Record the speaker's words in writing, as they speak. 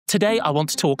Today, I want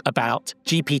to talk about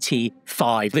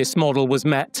GPT-5. This model was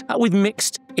met with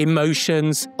mixed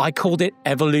emotions. I called it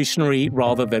evolutionary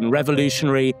rather than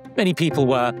revolutionary. Many people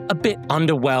were a bit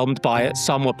underwhelmed by it.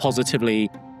 Some were positively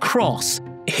cross.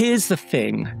 Here's the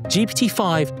thing.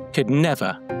 GPT-5 could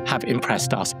never have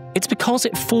impressed us. It's because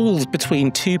it falls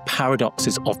between two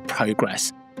paradoxes of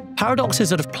progress.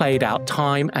 Paradoxes that have played out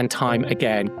time and time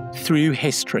again through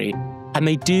history, and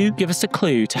they do give us a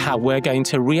clue to how we're going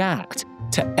to react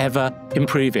to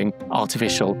ever-improving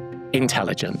artificial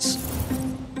intelligence.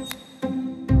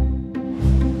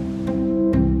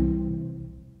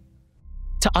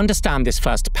 To understand this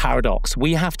first paradox,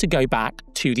 we have to go back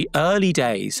to the early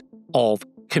days of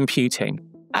computing.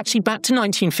 Actually, back to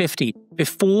 1950,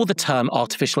 before the term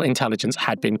artificial intelligence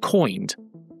had been coined.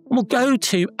 We'll go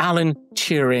to Alan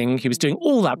Turing, who was doing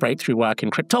all that breakthrough work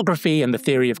in cryptography and the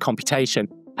theory of computation,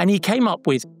 and he came up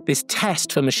with this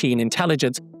test for machine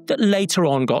intelligence that later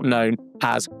on got known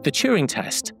as the Turing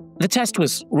test. The test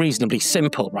was reasonably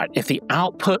simple, right? If the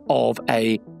output of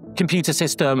a computer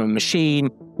system, a machine,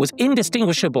 was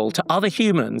indistinguishable to other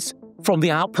humans from the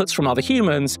outputs from other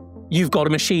humans, you've got a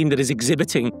machine that is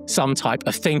exhibiting some type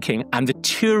of thinking. And the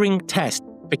Turing test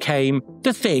became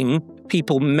the thing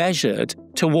people measured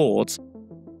towards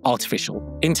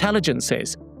artificial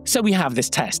intelligences. So we have this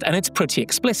test, and it's pretty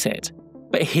explicit.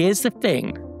 But here's the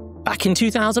thing. Back in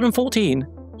 2014,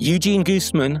 Eugene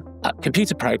Goosman, a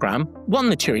computer program, won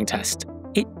the Turing test.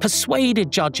 It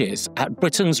persuaded judges at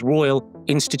Britain's Royal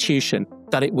Institution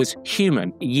that it was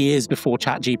human years before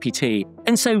ChatGPT.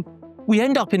 And so we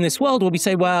end up in this world where we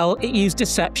say, well, it used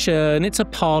deception, it's a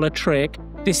parlor trick,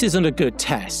 this isn't a good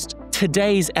test.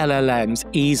 Today's LLMs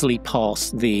easily pass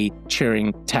the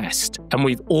Turing test, and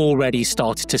we've already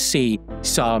started to see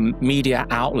some media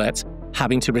outlets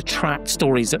having to retract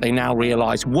stories that they now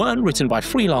realize weren't written by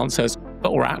freelancers,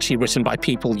 but were actually written by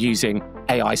people using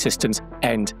AI systems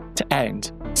end to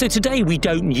end. So today we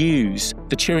don't use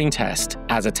the Turing test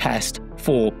as a test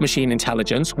for machine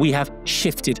intelligence. We have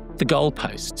shifted the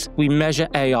goalposts. We measure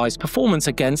AI's performance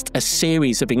against a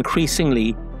series of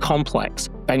increasingly complex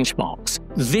benchmarks.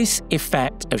 This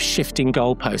effect of shifting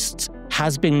goalposts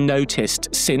has been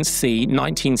noticed since the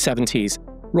 1970s.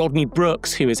 Rodney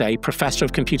Brooks, who is a professor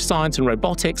of computer science and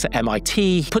robotics at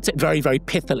MIT, puts it very, very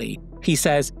pithily. He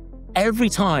says, every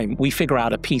time we figure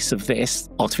out a piece of this,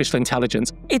 artificial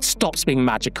intelligence, it stops being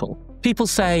magical. People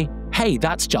say, hey,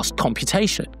 that's just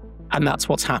computation. And that's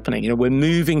what's happening. We're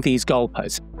moving these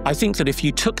goalposts. I think that if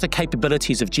you took the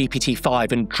capabilities of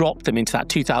GPT-5 and dropped them into that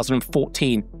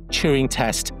 2014 Turing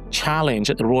test challenge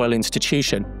at the Royal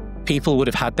Institution, people would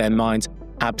have had their minds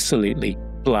absolutely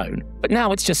blown. But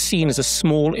now it's just seen as a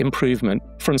small improvement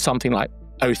from something like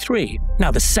O3. Now,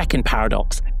 the second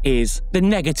paradox is the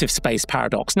negative space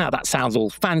paradox. Now, that sounds all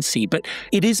fancy, but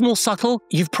it is more subtle.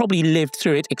 You've probably lived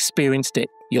through it, experienced it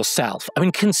yourself. I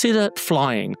mean, consider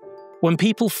flying. When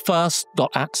people first got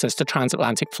access to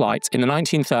transatlantic flights in the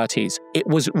 1930s, it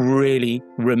was really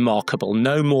remarkable.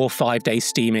 No more 5-day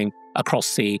steaming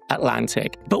across the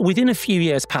Atlantic. But within a few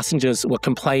years, passengers were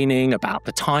complaining about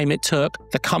the time it took,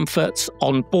 the comforts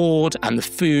on board, and the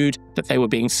food that they were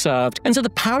being served. And so the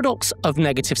paradox of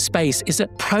negative space is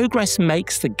that progress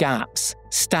makes the gaps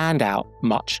stand out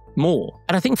much more.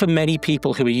 And I think for many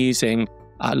people who are using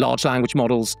large language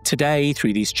models today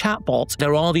through these chatbots,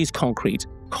 there are these concrete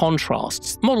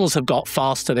contrasts. Models have got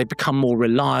faster, they've become more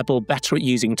reliable, better at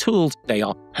using tools, they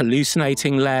are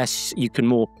hallucinating less, you can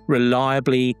more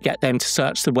reliably get them to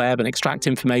search the web and extract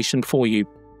information for you,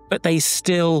 but they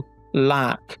still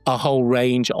lack a whole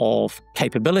range of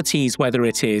capabilities, whether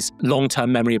it is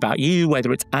long-term memory about you,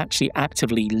 whether it's actually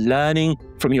actively learning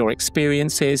from your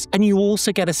experiences, and you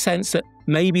also get a sense that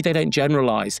maybe they don't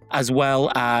generalize as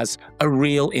well as a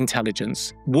real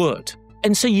intelligence would.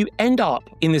 And so you end up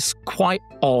in this quite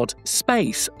odd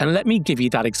space. And let me give you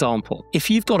that example.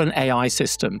 If you've got an AI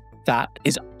system that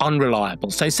is unreliable,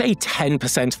 so say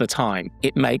 10% of the time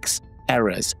it makes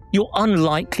errors, you're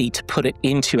unlikely to put it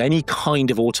into any kind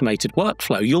of automated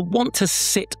workflow. You'll want to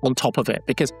sit on top of it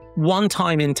because one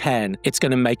time in 10, it's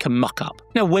going to make a muck up.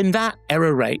 Now, when that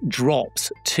error rate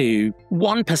drops to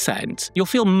 1%, you'll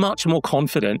feel much more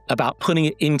confident about putting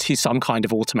it into some kind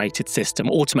of automated system,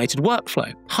 automated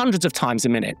workflow, hundreds of times a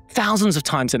minute, thousands of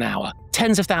times an hour,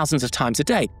 tens of thousands of times a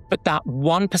day. But that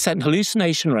 1%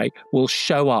 hallucination rate will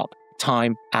show up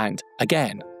time and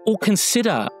again. Or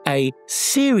consider a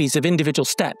series of individual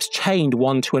steps chained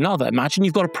one to another. Imagine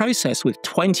you've got a process with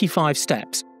 25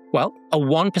 steps. Well, a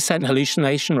 1%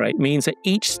 hallucination rate means that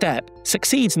each step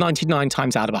succeeds 99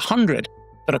 times out of 100,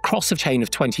 but across a chain of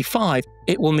 25,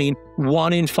 it will mean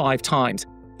 1 in 5 times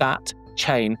that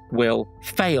chain will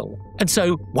fail. And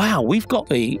so, wow, we've got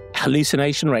the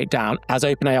hallucination rate down, as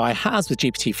OpenAI has with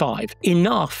GPT-5,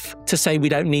 enough to say we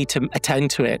don't need to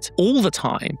attend to it all the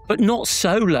time, but not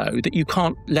so low that you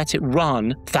can't let it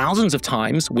run thousands of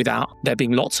times without there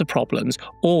being lots of problems,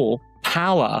 or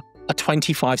power a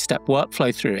 25-step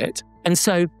workflow through it. And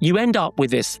so you end up with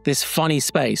this funny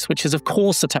space, which is, of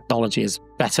course, the technology is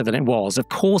better than it was. Of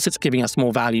course, it's giving us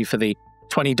more value for the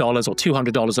 $20 or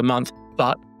 $200 a month,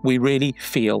 but we really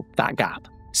feel that gap.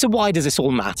 So why does this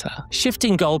all matter?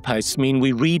 Shifting goalposts mean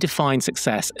we redefine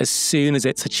success as soon as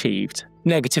it's achieved.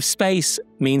 Negative space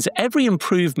means every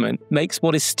improvement makes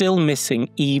what is still missing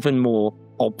even more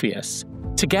obvious.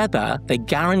 Together, they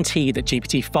guarantee that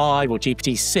GPT-5 or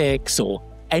GPT-6 or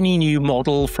any new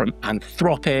model from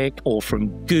Anthropic or from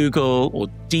Google or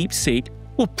DeepSeek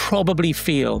will probably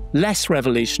feel less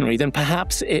revolutionary than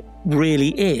perhaps it really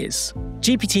is.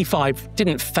 GPT-5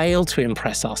 didn't fail to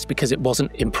impress us because it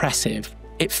wasn't impressive.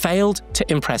 It failed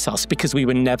to impress us because we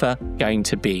were never going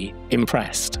to be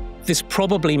impressed. This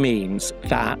probably means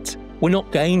that we're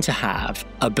not going to have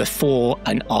a before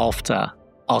and after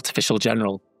artificial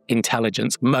general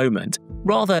intelligence moment.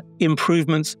 Rather,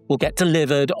 improvements will get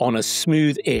delivered on a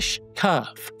smooth-ish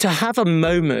curve. To have a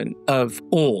moment of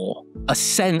awe, a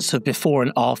sense of before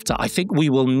and after, I think we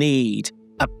will need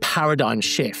a paradigm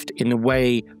shift in the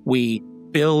way we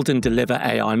build and deliver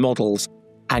AI models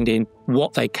and in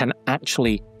what they can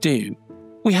actually do.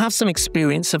 We have some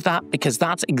experience of that because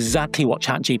that's exactly what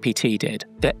ChatGPT did.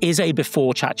 There is a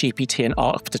before ChatGPT and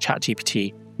after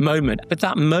ChatGPT moment, but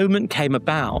that moment came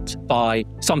about by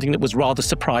something that was rather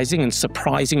surprising and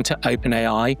surprising to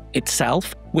OpenAI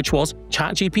itself, which was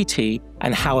ChatGPT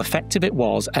and how effective it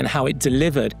was and how it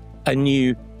delivered a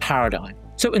new paradigm.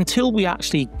 So until we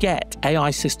actually get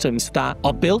AI systems that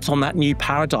are built on that new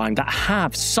paradigm, that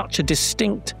have such a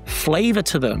distinct flavor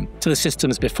to them, to the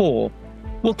systems before,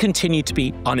 we'll continue to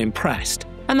be unimpressed.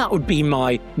 And that would be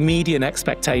my median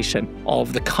expectation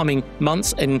of the coming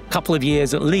months and couple of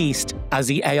years at least as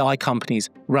the AI companies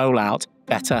roll out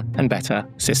better and better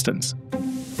systems.